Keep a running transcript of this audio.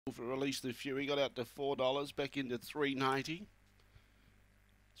For Release the Fury, got out to $4, back into $3.90.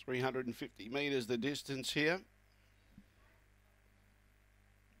 350 metres the distance here.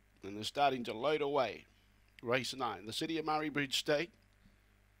 And they're starting to load away. Race 9, the City of Murray-Bridge Stake.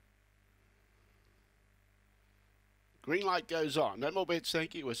 Green light goes on. No more bets,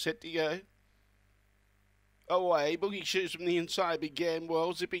 thank you. We're set to go. Away, Boogie Shoes from the inside began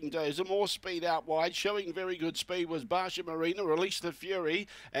well. Zipping Dozer, more speed out wide. Showing very good speed was Barsha Marina. Release the Fury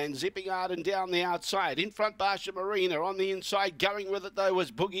and Zipping Arden down the outside. In front, Barsha Marina. On the inside, going with it though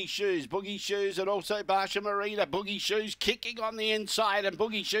was Boogie Shoes. Boogie Shoes and also Barsha Marina. Boogie Shoes kicking on the inside, and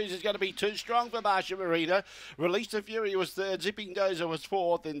Boogie Shoes is going to be too strong for Barsha Marina. Release the Fury was third. Zipping Dozer was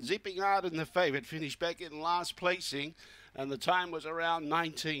fourth, and Zipping Arden, the favourite, finished back in last placing, and the time was around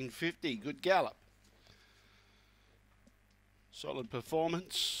 1950. Good gallop. Solid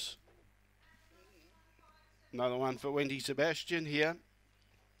performance. Another one for Wendy Sebastian here.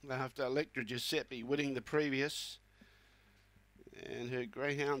 After Electra Giuseppe winning the previous. And her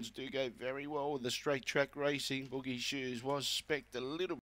greyhounds do go very well with the straight track racing. Boogie Shoes was spec'd a little